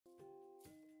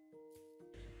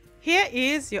Here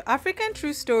is your African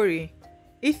true story.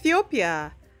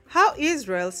 Ethiopia. How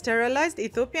Israel sterilized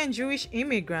Ethiopian Jewish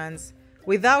immigrants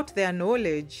without their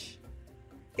knowledge.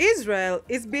 Israel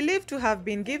is believed to have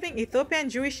been giving Ethiopian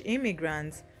Jewish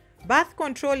immigrants birth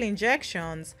control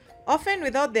injections, often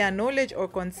without their knowledge or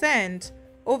consent,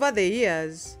 over the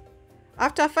years.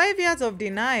 After 5 years of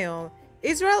denial,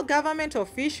 Israel government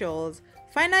officials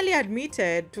finally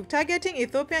admitted to targeting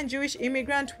Ethiopian Jewish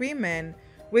immigrant women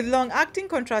with long-acting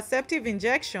contraceptive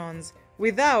injections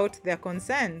without their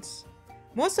consent.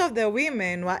 Most of the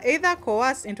women were either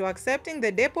coerced into accepting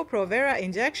the Depo-Provera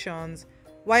injections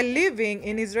while living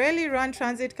in Israeli-run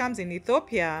transit camps in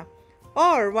Ethiopia,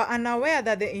 or were unaware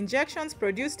that the injections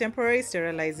produced temporary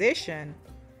sterilization.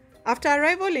 After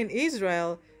arrival in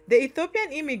Israel, the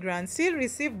Ethiopian immigrants still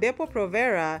received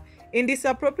Depo-Provera in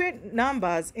disappropriate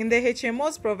numbers in the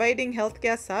HMOs providing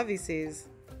healthcare services.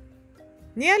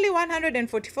 Nearly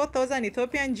 144,000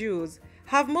 Ethiopian Jews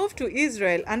have moved to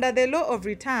Israel under the law of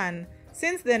return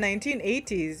since the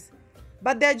 1980s,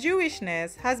 but their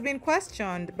Jewishness has been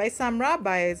questioned by some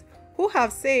rabbis who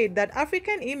have said that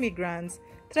African immigrants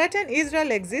threaten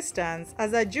Israel's existence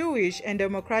as a Jewish and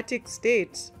democratic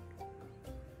state.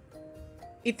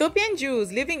 Ethiopian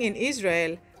Jews living in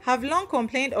Israel have long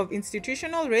complained of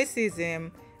institutional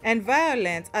racism and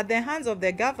violence at the hands of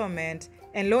the government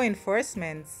and law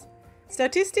enforcement.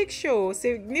 Statistics show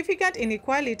significant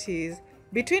inequalities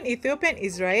between Ethiopian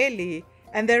Israeli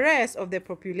and the rest of the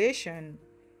population.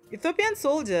 Ethiopian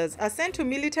soldiers are sent to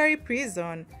military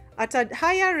prison at a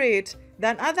higher rate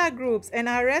than other groups and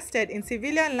are arrested in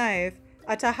civilian life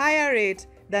at a higher rate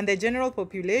than the general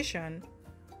population.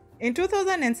 In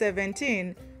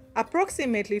 2017,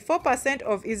 approximately 4%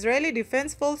 of Israeli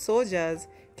Defense Force soldiers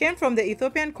came from the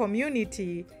Ethiopian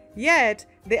community, yet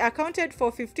they accounted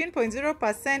for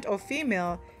 15.0% of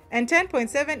female and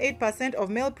 10.78% of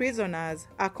male prisoners,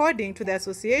 according to the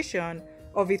Association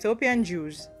of Ethiopian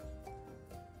Jews.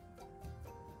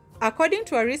 According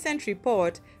to a recent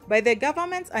report by the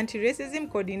government's Anti-Racism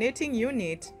Coordinating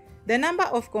Unit, the number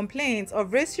of complaints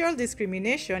of racial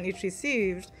discrimination it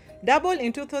received doubled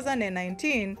in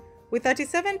 2019, with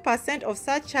 37% of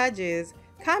such charges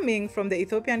coming from the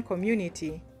Ethiopian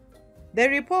community. The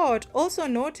report also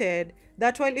noted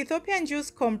that while Ethiopian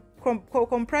Jews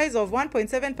comprise of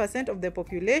 1.7% of the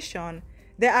population,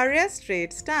 the arrest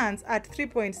rate stands at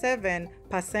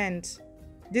 3.7%.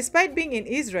 Despite being in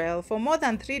Israel for more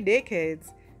than 3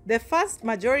 decades, the vast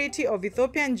majority of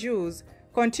Ethiopian Jews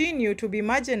continue to be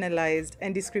marginalized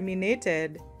and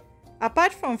discriminated.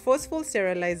 Apart from forceful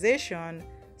sterilization,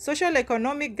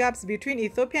 social-economic gaps between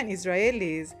Ethiopian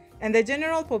Israelis and the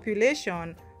general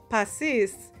population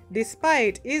persists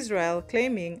despite Israel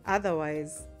claiming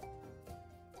otherwise.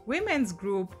 Women's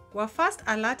group were first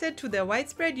alerted to the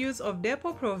widespread use of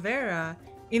Depo-Provera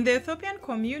in the Ethiopian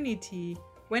community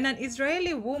when an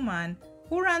Israeli woman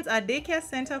who runs a daycare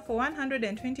center for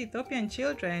 120 Ethiopian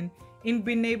children in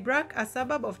Bnei Brak, a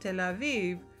suburb of Tel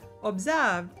Aviv,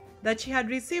 observed that she had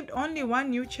received only one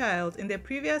new child in the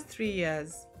previous 3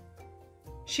 years.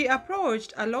 She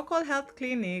approached a local health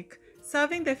clinic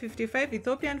serving the 55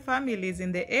 Ethiopian families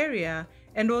in the area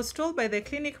and was told by the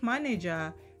clinic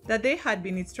manager that they had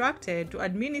been instructed to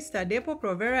administer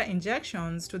Depo-Provera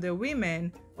injections to the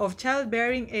women of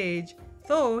childbearing age,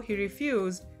 though he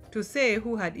refused to say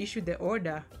who had issued the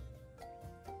order.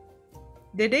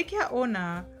 The daycare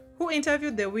owner, who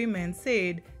interviewed the women,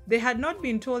 said they had not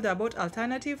been told about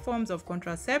alternative forms of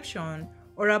contraception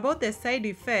or about the side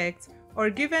effects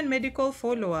or given medical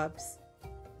follow-ups.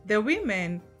 The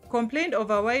women complained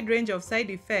of a wide range of side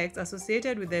effects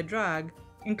associated with the drug,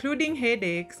 including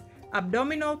headaches,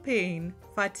 abdominal pain,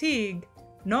 fatigue,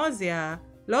 nausea,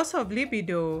 loss of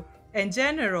libido, and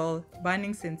general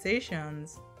burning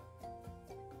sensations.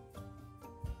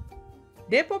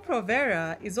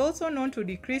 Depo-Provera is also known to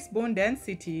decrease bone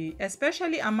density,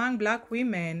 especially among Black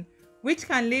women, which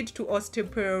can lead to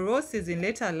osteoporosis in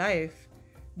later life.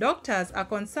 Doctors are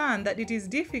concerned that it is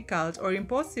difficult or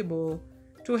impossible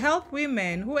to help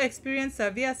women who experience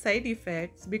severe side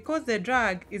effects because the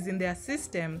drug is in their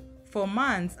system for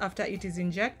months after it is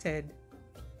injected.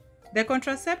 The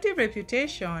contraceptive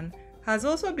reputation has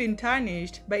also been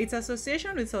tarnished by its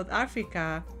association with South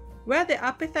Africa, where the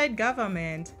apartheid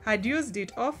government had used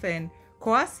it often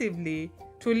coercively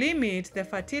to limit the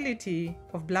fertility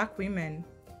of Black women.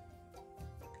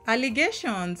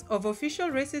 Allegations of official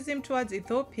racism towards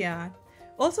Ethiopia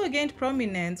also gained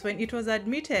prominence when it was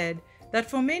admitted that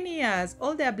for many years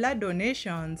all their blood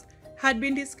donations had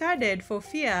been discarded for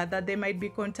fear that they might be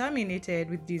contaminated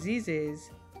with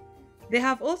diseases. There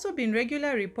have also been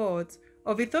regular reports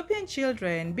of Ethiopian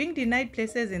children being denied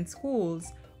places in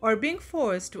schools or being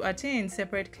forced to attend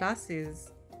separate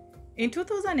classes. In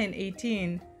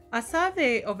 2018, a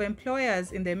survey of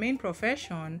employers in the main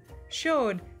profession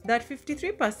showed that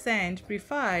 53%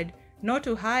 preferred not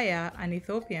to hire an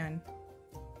Ethiopian.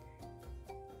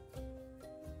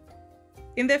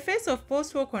 In the face of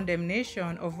post-war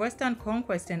condemnation of Western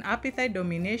conquest and apartheid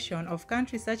domination of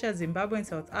countries such as Zimbabwe and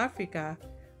South Africa,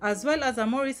 as well as a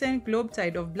more recent globe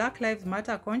tide of Black Lives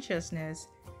Matter consciousness,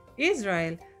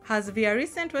 Israel has, via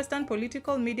recent Western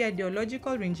political media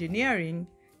ideological reengineering,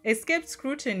 escaped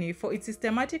scrutiny for its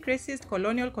systematic racist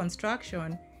colonial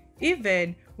construction,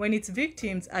 even when its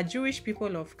victims are Jewish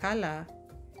people of color.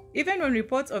 Even when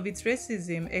reports of its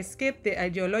racism escape the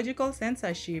ideological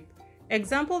censorship,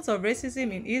 examples of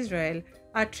racism in Israel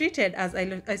are treated as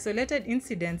isolated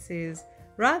incidences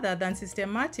rather than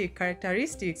systematic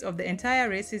characteristics of the entire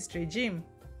racist regime.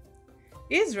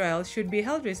 Israel should be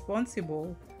held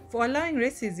responsible for allowing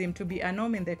racism to be a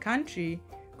norm in the country,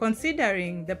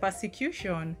 considering the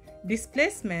persecution,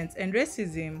 displacements, and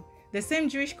racism the same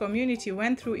Jewish community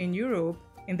went through in Europe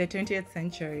in the 20th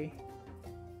century.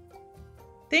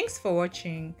 Thanks for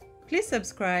watching. Please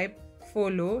subscribe,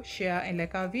 follow, share, and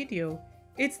like our video.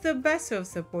 It's the best way of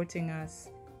supporting us.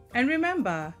 And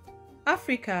remember,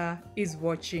 Africa is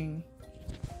watching.